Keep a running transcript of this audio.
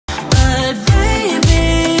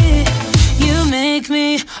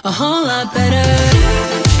A whole lot better.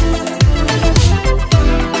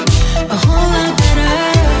 A whole lot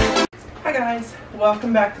better. Hi guys,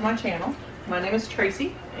 welcome back to my channel. My name is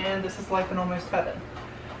Tracy and this is Life in Almost Heaven.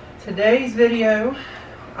 Today's video,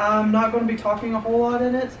 I'm not going to be talking a whole lot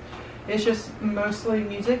in it. It's just mostly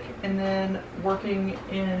music and then working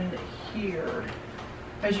in here.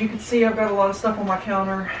 As you can see, I've got a lot of stuff on my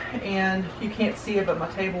counter and you can't see it, but my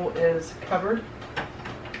table is covered.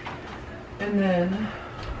 And then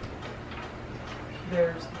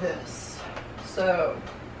there's this. So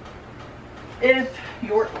if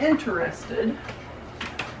you're interested,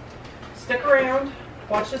 stick around,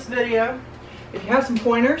 watch this video. If you have some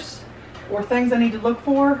pointers or things I need to look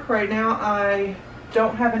for, right now I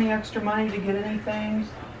don't have any extra money to get anything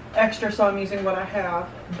extra, so I'm using what I have.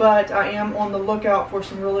 But I am on the lookout for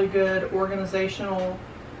some really good organizational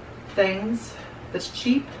things that's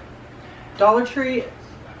cheap. Dollar Tree,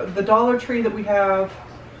 the Dollar Tree that we have,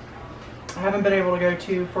 I haven't been able to go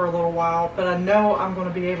to for a little while, but I know I'm going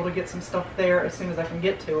to be able to get some stuff there as soon as I can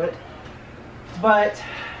get to it. But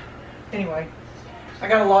anyway, I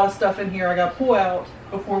got a lot of stuff in here I got to pull out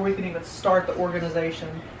before we can even start the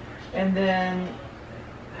organization. And then,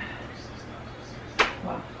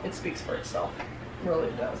 well, it speaks for itself. It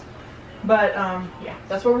really does. But yeah,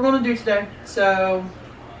 that's what we're going to do today. So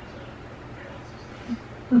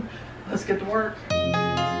let's get to work.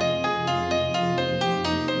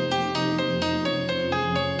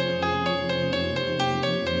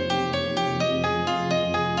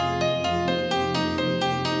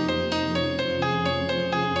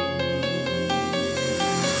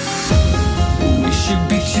 Should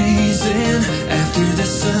be chasing after the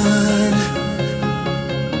sun.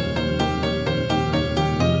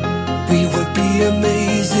 We would be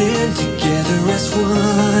amazing together as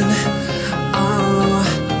one. Oh,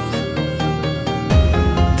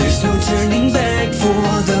 there's no turning back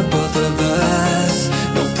for the both of us.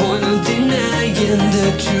 No point of denying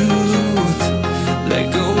the truth.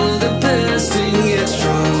 Let go of the past and get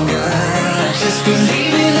stronger. Just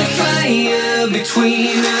believe in the fire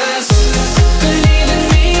between us.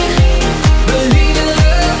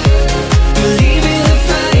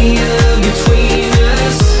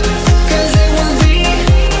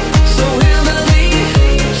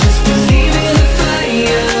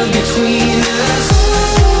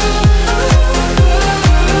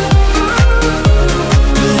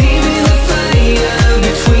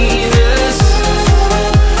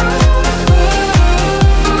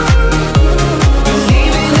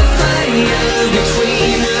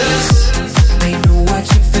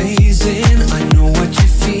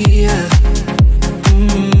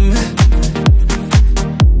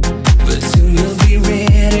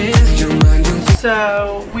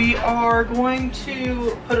 So we are going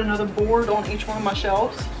to put another board on each one of my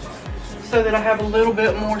shelves so that I have a little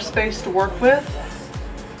bit more space to work with,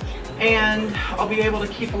 and I'll be able to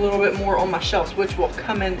keep a little bit more on my shelves, which will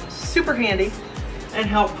come in super handy and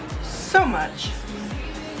help so much.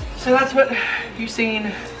 So that's what you've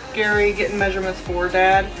seen Gary getting measurements for.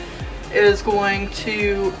 Dad is going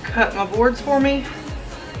to cut my boards for me,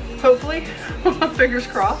 hopefully, fingers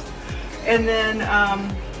crossed, and then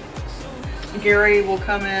Gary will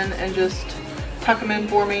come in and just tuck them in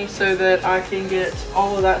for me so that I can get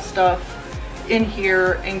all of that stuff in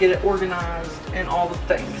here and get it organized and all the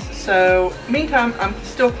things. So meantime, I'm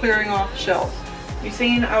still clearing off shelves. You've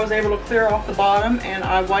seen I was able to clear off the bottom and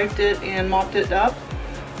I wiped it and mopped it up.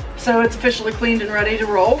 So it's officially cleaned and ready to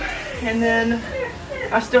roll. And then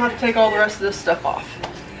I still have to take all the rest of this stuff off.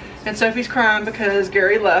 And Sophie's crying because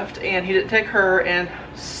Gary left and he didn't take her, and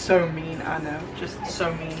so mean, I know, just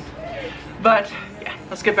so mean. But yeah,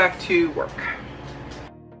 let's get back to work.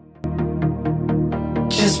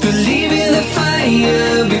 Just believe in the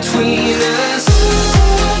fire between us.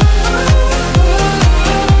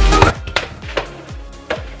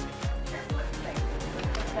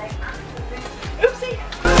 Oopsie.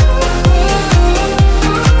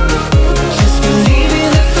 Just believe in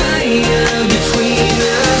the fire between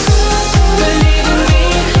us. Believe in me,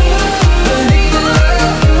 believe in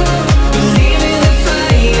love, believe in the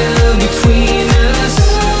fire between us.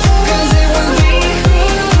 'Cause it will be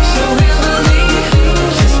so heavenly.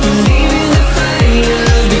 Just believe in the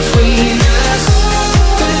fire between us.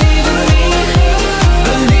 Believe in me,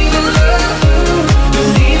 believe in love,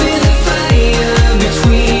 believe in the fire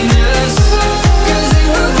between us. 'Cause it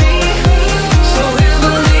will be so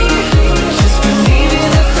heavenly. Just believe in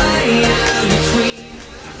the fire between.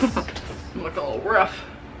 I'm looking a little rough.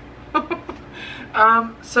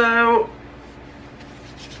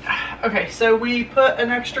 Okay, so we put an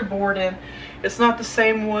extra board in. It's not the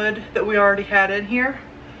same wood that we already had in here,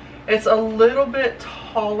 It's a little bit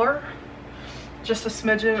taller, just a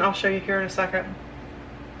smidgen. I'll show you here in a second.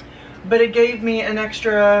 But it gave me an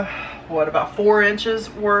extra, what, about 4 inches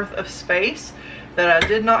worth of space that I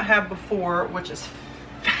did not have before, which is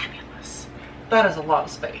fabulous. That is a lot of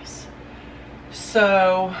space.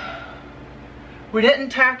 So we didn't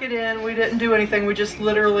tack it in, we didn't do anything. We just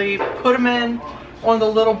literally put them in on the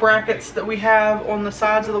little brackets that we have on the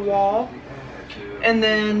sides of the wall, and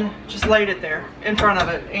then just laid it there in front of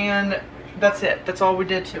it, and that's it. That's all we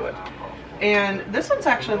did to it. And this one's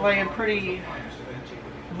actually laying pretty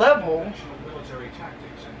level.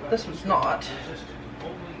 This one's not.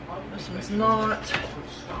 This one's not.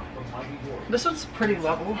 This one's pretty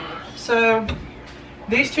level. So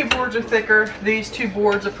these 2 boards are thicker. These 2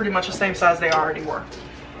 boards are pretty much the same size they already were.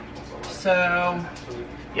 So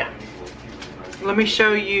yeah, let me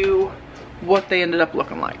show you what they ended up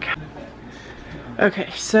looking like. Okay,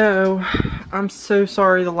 so I'm so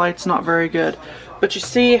sorry the light's not very good, but you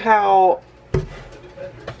see how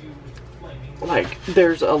like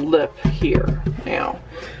there's a lip here now,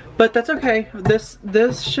 but that's okay. This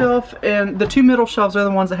shelf and the 2 middle shelves are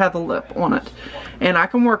the ones that have the lip on it, and I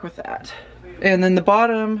can work with that. And then the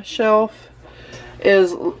bottom shelf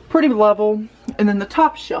is pretty level, and then the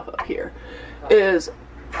top shelf up here is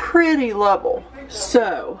pretty level.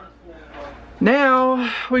 So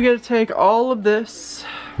now we got to take all of this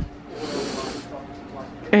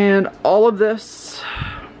and all of this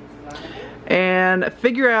and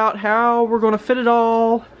figure out how we're going to fit it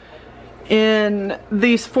all in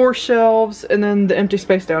these 4 shelves and then the empty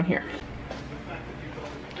space down here.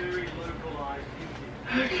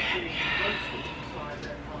 Okay.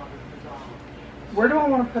 Where do I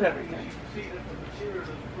want to put everything?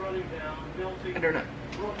 I don't know.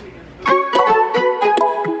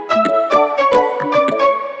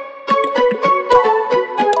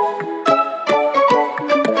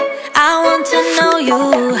 I want to know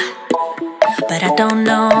you, but I don't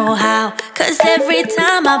know how. 'Cause every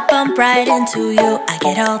time I bump right into you, I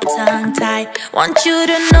get all tongue-tied. Want you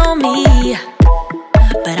to know me,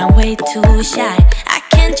 but I'm way too shy. I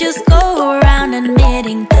can't just go around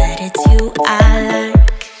admitting that it's you I like.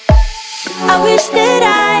 I wish that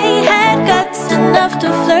I had guts enough to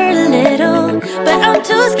flirt a little, but I'm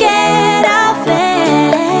too scared I'll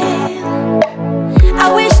fail.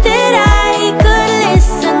 I wish that I could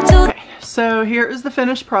listen to. Okay, so here is the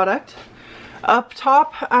finished product. Up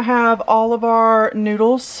top I have all of our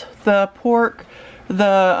noodles, the pork,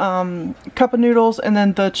 the cup of noodles, and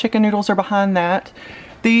then the chicken noodles are behind that.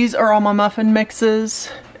 These are all my muffin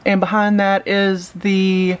mixes, and behind that is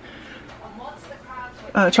the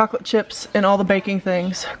chocolate chips and all the baking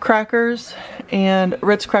things, crackers and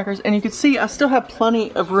Ritz crackers, and you can see I still have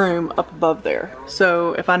plenty of room up above there,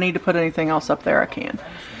 so if I need to put anything else up there I can.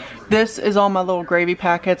 This is all my little gravy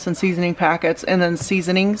packets and seasoning packets, and then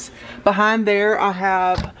seasonings. Behind there I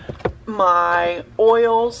have my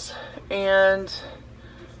oils and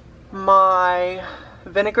my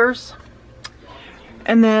vinegars,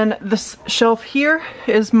 and then this shelf here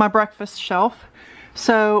is my breakfast shelf.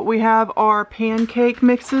 So we have our pancake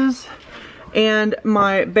mixes and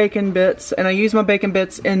my bacon bits, and I use my bacon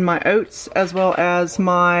bits in my oats as well as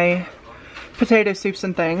my potato soups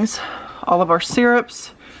and things. All of our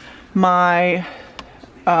syrups, my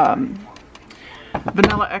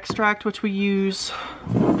vanilla extract, which we use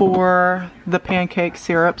for the pancake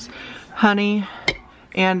syrups, honey,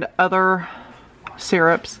 and other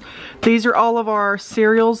syrups. These are all of our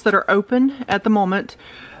cereals that are open at the moment.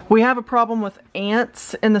 We have a problem with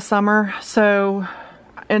ants in the summer, so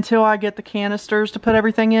until I get the canisters to put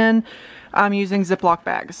everything in, I'm using Ziploc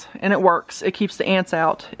bags, and it works. It keeps the ants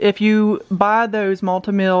out. If you buy those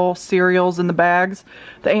multi-meal cereals in the bags,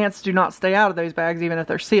 the ants do not stay out of those bags even if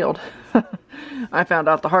they're sealed. I found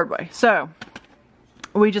out the hard way. So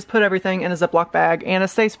we just put everything in a Ziploc bag, and it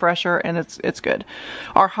stays fresher, and it's good.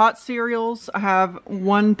 Our hot cereals, I have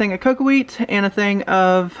 1 thing of cocoa wheat and a thing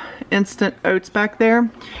of instant oats back there,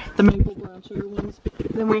 the maple brown sugar ones.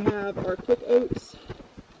 Then we have our quick oats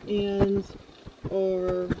and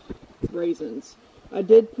our raisins. I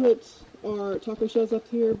did put our taco shells up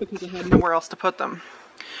here because I had nowhere else to put them.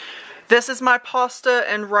 This is my pasta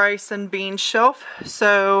and rice and bean shelf.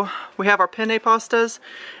 So we have our penne pastas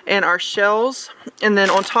and our shells, and then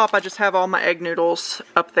on top I just have all my egg noodles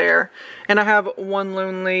up there, and I have one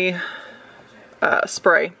lonely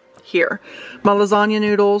spray here. My lasagna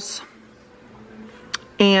noodles,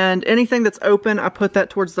 and anything that's open I put that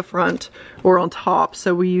towards the front or on top,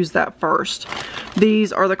 so we use that first.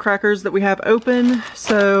 These are the crackers that we have open,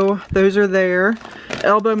 so those are there.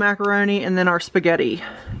 Elbow macaroni, and then our spaghetti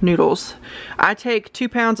noodles. I take 2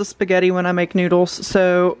 pounds of spaghetti when I make noodles,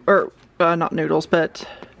 so, or not noodles, but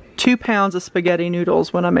 2 pounds of spaghetti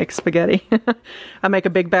noodles when I make spaghetti. I make a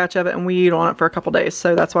big batch of it and we eat on it for a couple days,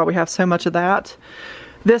 so that's why we have so much of that.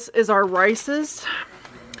 This is our rices.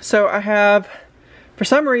 So I have, for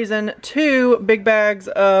some reason, 2 big bags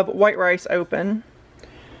of white rice open.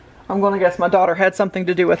 I'm gonna guess my daughter had something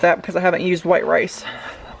to do with that because I haven't used white rice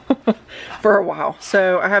for a while.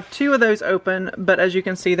 So I have 2 of those open, but as you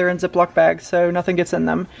can see, they're in Ziploc bags, so nothing gets in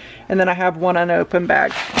them. And then I have 1 unopened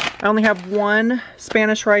bag. I only have 1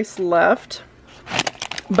 Spanish rice left,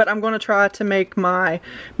 but I'm gonna try to make my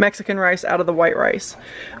Mexican rice out of the white rice.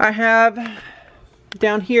 I have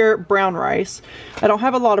down here brown rice. I don't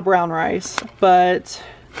have a lot of brown rice, but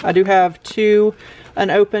I do have 2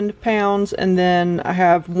 unopened pounds, and then I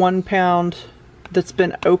have 1 pound that's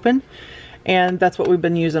been open, and that's what we've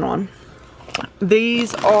been using on.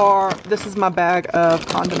 This is my bag of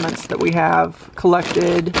condiments that we have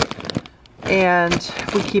collected, and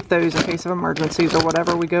we keep those in case of emergencies or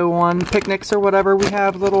whatever. We go on picnics or whatever, we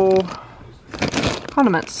have little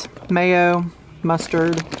condiments: mayo,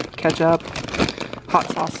 mustard, ketchup, hot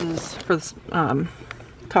sauces for the,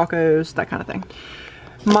 tacos, that kind of thing.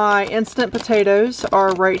 My instant potatoes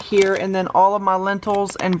are right here, and then all of my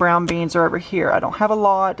lentils and brown beans are over here. I don't have a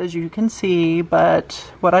lot, as you can see,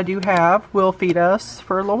 but what I do have will feed us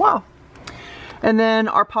for a little while. And then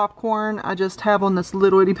our popcorn, I just have on this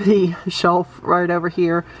little itty bitty shelf right over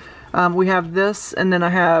here. We have this, and then I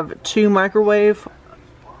have 2 microwavable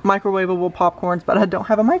popcorns, but I don't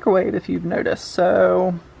have a microwave, if you've noticed,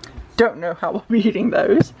 so don't know how we'll be eating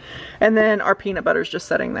those. And then our peanut butter is just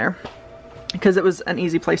sitting there because it was an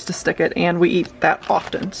easy place to stick it, and we eat that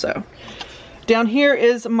often. So down here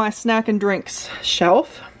is my snack and drinks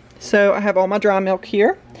shelf. So I have all my dry milk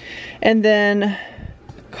here, and then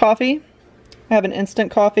coffee. I have an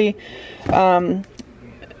instant coffee,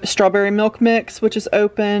 strawberry milk mix, which is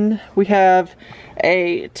open. We have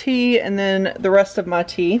a tea, and then the rest of my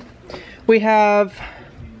tea. We have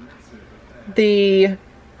the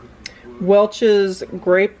Welch's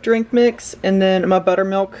grape drink mix, and then my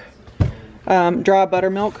buttermilk, dry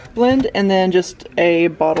buttermilk blend, and then just a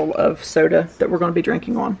bottle of soda that we're going to be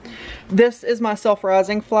drinking on. This is my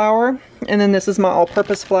self-rising flour, and then this is my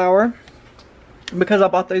all-purpose flour. Because I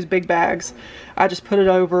bought those big bags, I just put it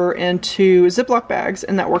over into Ziploc bags,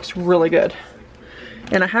 and that works really good.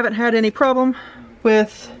 And I haven't had any problem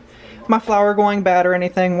with my flour going bad or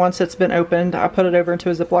anything once it's been opened. I put it over into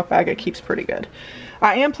a Ziploc bag, it keeps pretty good.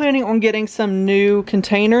 I am planning on getting some new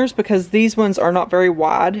containers because these ones are not very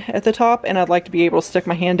wide at the top, and I'd like to be able to stick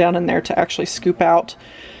my hand down in there to actually scoop out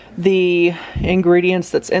the ingredients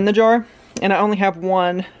that's in the jar. And I only have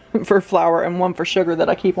 1 for flour and 1 for sugar that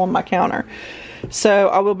I keep on my counter. So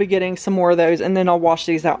I will be getting some more of those, and then I'll wash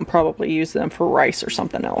these out and probably use them for rice or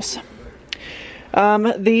something else.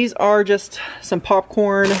 These are just some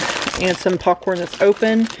popcorn and some popcorn that's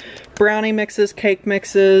open, brownie mixes, cake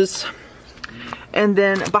mixes, and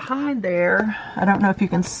then behind there, I don't know if you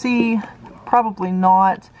can see, probably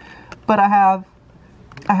not, but I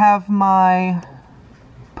have my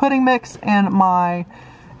pudding mix and my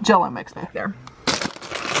Jello mix back there.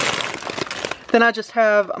 Then I just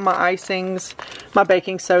have my icings, my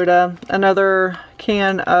baking soda, another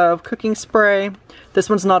can of cooking spray. This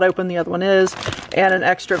one's not open, the other one is, and an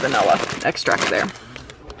extra vanilla extract there.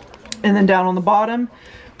 And then down on the bottom,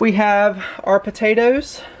 we have our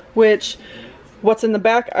potatoes, which what's in the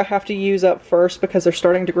back I have to use up first because they're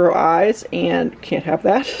starting to grow eyes and can't have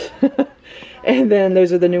that. And then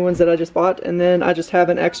those are the new ones that I just bought. And then I just have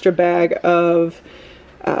an extra bag of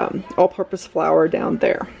all-purpose flour down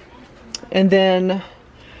there. And then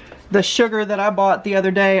the sugar that I bought the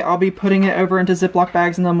other day, I'll be putting it over into Ziploc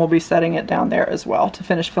bags, and then we'll be setting it down there as well to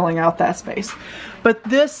finish filling out that space. But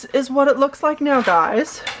this is what it looks like now,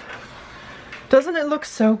 guys. Doesn't it look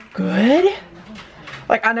so good?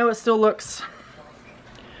 Like, I know it still looks,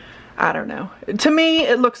 I don't know. To me,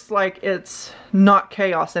 it looks like it's not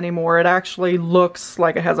chaos anymore. It actually looks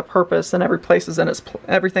like it has a purpose, and everything's in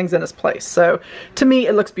its place. So to me,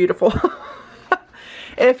 it looks beautiful.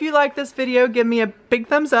 If you like this video, give me a big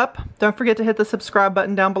thumbs up. Don't forget to hit the subscribe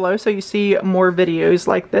button down below so you see more videos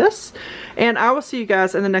like this. And I will see you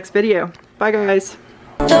guys in the next video. Bye, guys.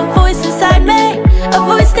 The voice inside me, a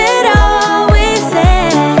voice that always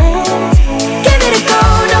says, give it a go,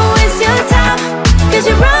 don't waste your time, 'cause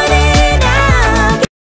you're right.